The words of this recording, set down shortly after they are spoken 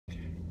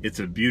It's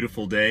a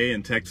beautiful day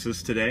in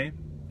Texas today,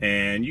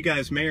 and you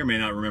guys may or may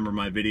not remember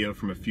my video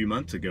from a few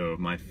months ago of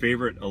my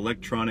favorite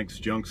electronics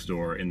junk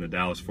store in the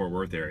Dallas-Fort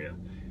Worth area.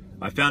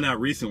 I found out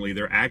recently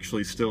they're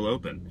actually still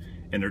open,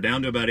 and they're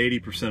down to about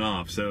 80%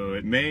 off, so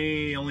it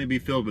may only be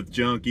filled with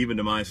junk even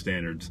to my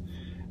standards.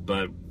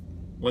 But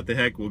what the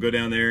heck, we'll go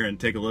down there and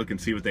take a look and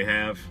see what they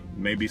have.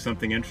 Maybe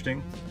something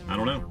interesting? I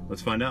don't know.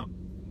 Let's find out.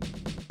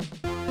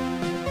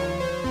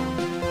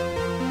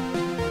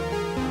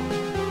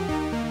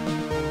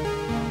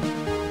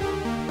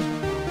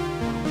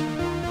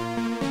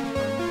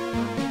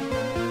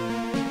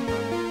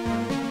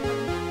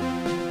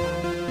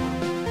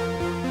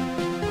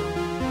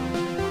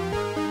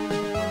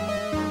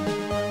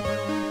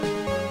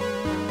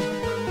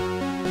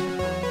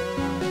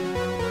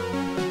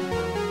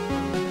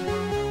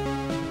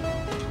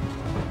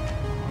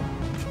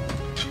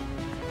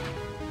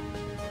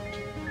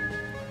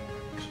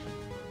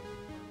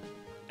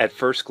 At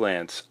first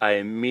glance, I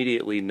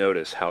immediately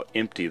notice how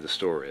empty the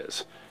store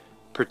is,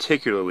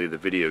 particularly the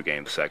video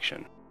game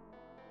section.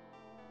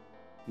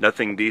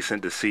 Nothing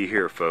decent to see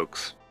here,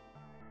 folks.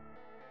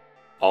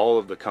 All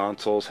of the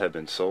consoles have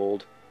been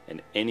sold,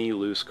 and any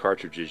loose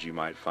cartridges you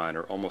might find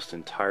are almost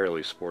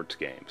entirely sports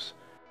games.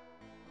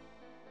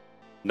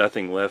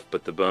 Nothing left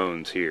but the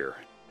bones here.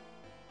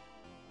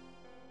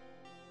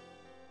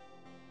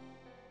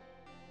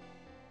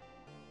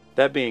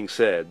 That being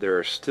said, there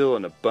are still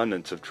an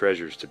abundance of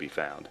treasures to be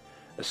found,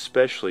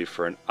 especially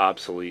for an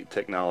obsolete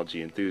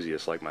technology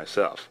enthusiast like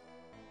myself.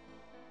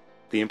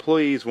 The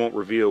employees won't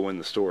reveal when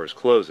the store is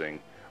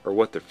closing, or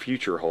what the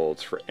future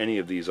holds for any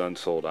of these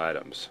unsold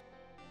items.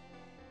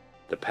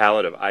 The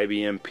pallet of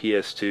IBM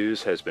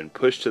PS2s has been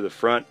pushed to the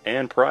front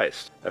and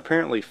priced.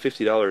 Apparently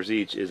 $50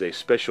 each is a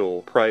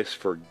special price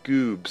for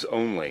goobs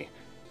only.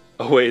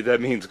 Oh wait,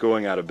 that means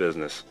going out of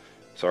business.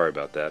 Sorry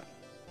about that.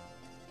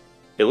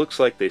 It looks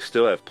like they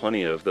still have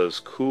plenty of those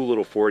cool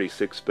little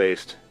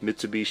 46-based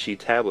Mitsubishi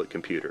tablet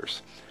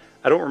computers.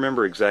 I don't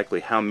remember exactly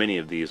how many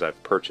of these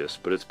I've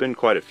purchased, but it's been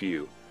quite a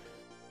few.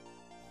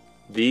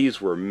 These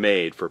were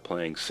made for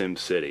playing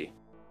SimCity.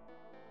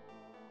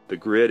 The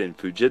Grid and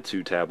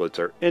Fujitsu tablets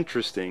are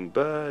interesting,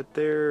 but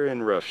they're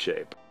in rough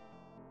shape.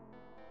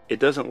 It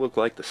doesn't look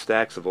like the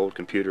stacks of old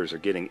computers are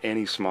getting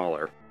any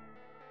smaller.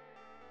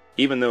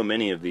 Even though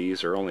many of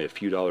these are only a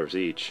few dollars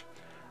each,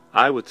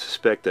 I would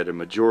suspect that a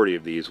majority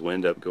of these will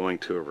end up going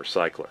to a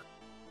recycler.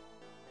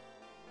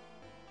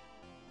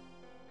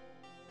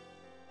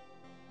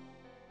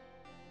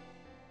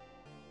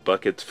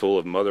 Buckets full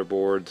of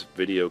motherboards,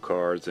 video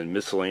cards, and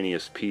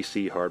miscellaneous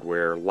PC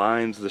hardware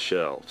lines the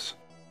shelves.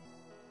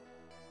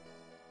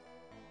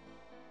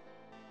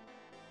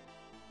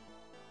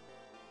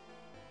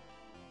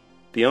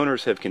 The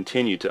owners have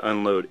continued to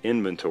unload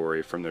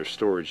inventory from their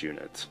storage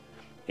units,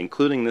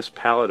 including this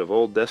pallet of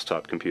old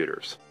desktop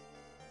computers.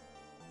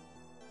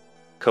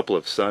 Couple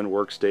of Sun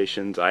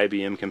workstations,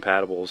 IBM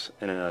compatibles,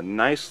 and a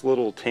nice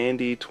little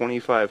Tandy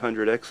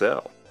 2500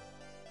 XL.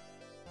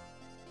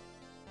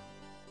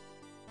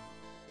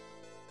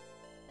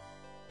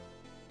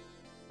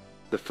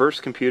 The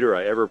first computer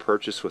I ever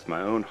purchased with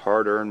my own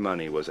hard-earned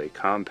money was a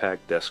Compaq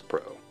Desk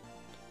Pro.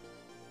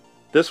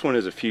 This one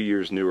is a few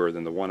years newer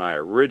than the one I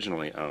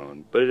originally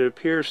owned, but it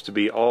appears to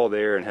be all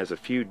there and has a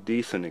few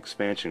decent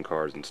expansion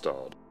cards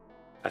installed.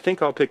 I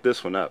think I'll pick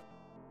this one up.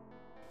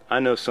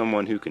 I know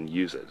someone who can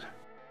use it.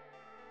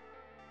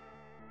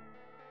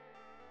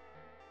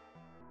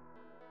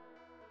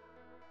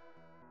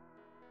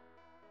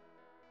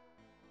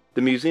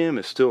 The museum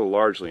is still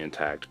largely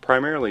intact,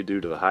 primarily due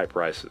to the high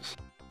prices.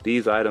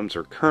 These items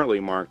are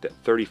currently marked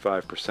at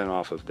 35%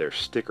 off of their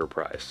sticker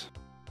price.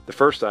 The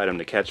first item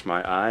to catch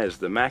my eye is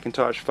the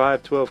Macintosh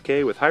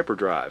 512K with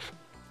hyperdrive.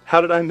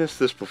 How did I miss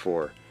this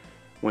before?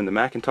 When the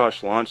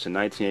Macintosh launched in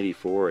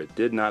 1984, it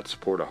did not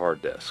support a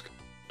hard disk.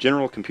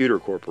 General Computer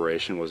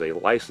Corporation was a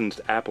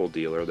licensed Apple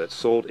dealer that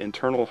sold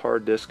internal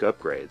hard disk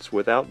upgrades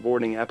without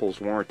voiding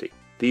Apple's warranty.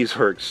 These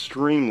are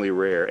extremely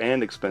rare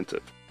and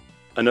expensive.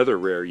 Another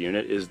rare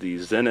unit is the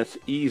Zenith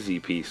Easy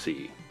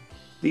PC.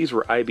 These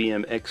were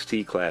IBM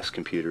XT class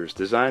computers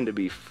designed to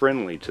be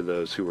friendly to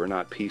those who were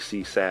not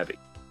PC savvy.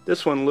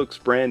 This one looks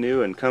brand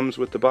new and comes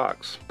with the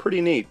box.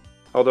 Pretty neat,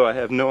 although I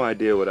have no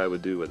idea what I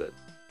would do with it.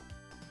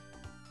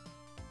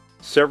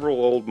 Several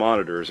old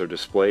monitors are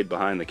displayed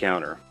behind the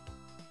counter.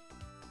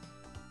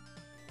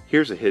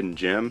 Here's a hidden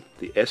gem,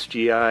 the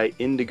SGI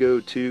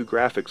Indigo 2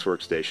 graphics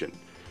workstation.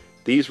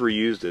 These were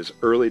used as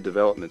early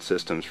development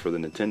systems for the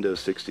Nintendo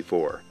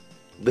 64.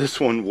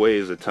 This one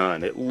weighs a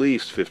ton, at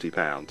least 50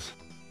 pounds.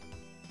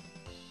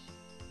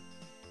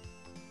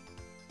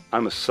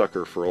 I'm a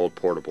sucker for old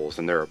portables,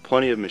 and there are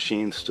plenty of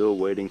machines still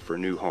waiting for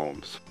new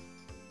homes.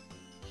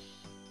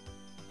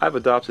 I've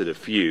adopted a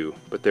few,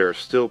 but there are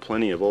still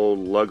plenty of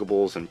old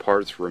luggables and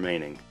parts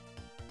remaining.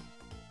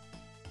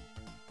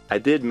 I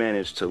did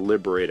manage to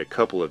liberate a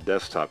couple of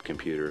desktop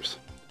computers,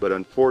 but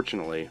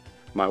unfortunately,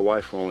 my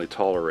wife will only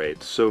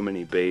tolerate so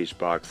many beige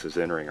boxes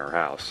entering our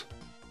house.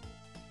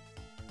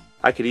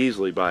 I could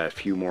easily buy a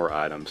few more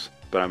items,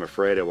 but I'm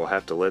afraid I will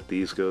have to let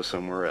these go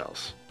somewhere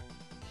else.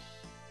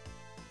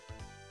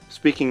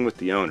 Speaking with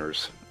the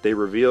owners, they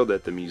revealed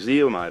that the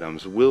museum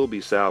items will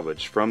be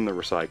salvaged from the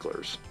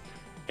recyclers.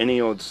 Any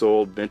old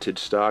sold vintage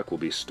stock will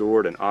be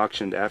stored and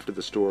auctioned after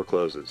the store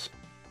closes.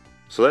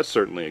 So that's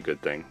certainly a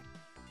good thing.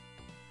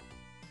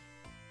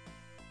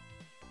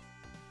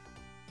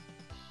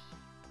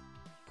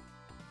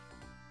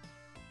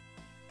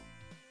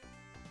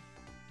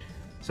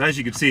 So as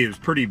you can see, it was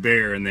pretty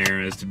bare in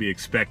there, as to be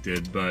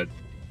expected, but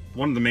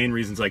one of the main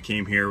reasons I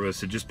came here was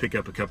to just pick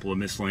up a couple of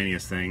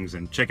miscellaneous things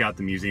and check out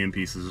the museum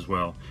pieces as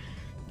well.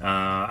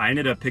 I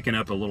ended up picking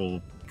up a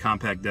little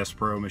compact Desk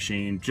Pro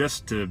machine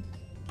just to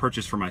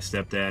purchase for my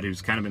stepdad,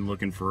 who's kind of been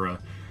looking for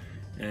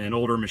an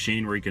older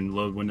machine where he can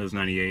load Windows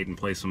 98 and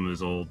play some of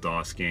his old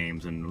DOS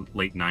games and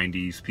late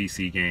 90s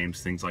PC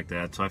games, things like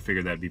that. So I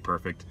figured that'd be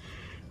perfect.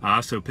 I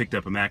also picked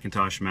up a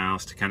Macintosh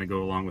mouse to kind of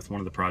go along with one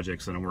of the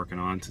projects that I'm working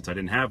on, since I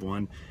didn't have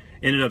one.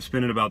 Ended up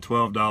spending about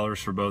 $12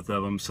 for both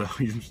of them, so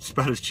it's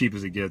about as cheap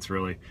as it gets,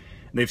 really.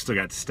 They've still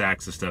got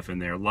stacks of stuff in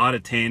there. A lot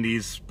of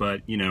Tandys,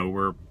 but you know,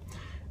 we're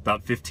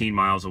about 15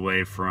 miles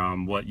away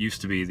from what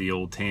used to be the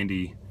old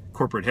Tandy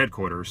corporate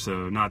headquarters,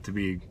 so not to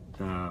be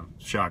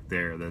shocked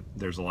there that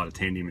there's a lot of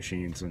Tandy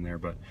machines in there.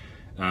 But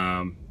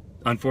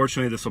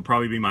unfortunately, this will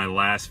probably be my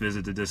last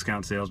visit to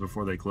discount sales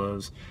before they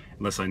close,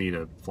 unless I need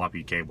a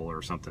floppy cable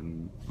or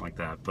something like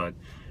that. But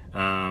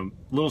a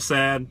little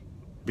sad,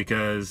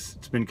 because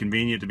it's been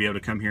convenient to be able to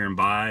come here and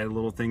buy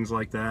little things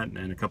like that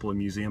and a couple of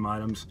museum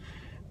items.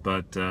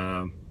 But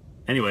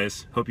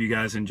anyways, hope you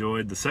guys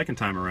enjoyed the second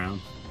time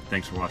around.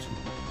 Thanks for watching.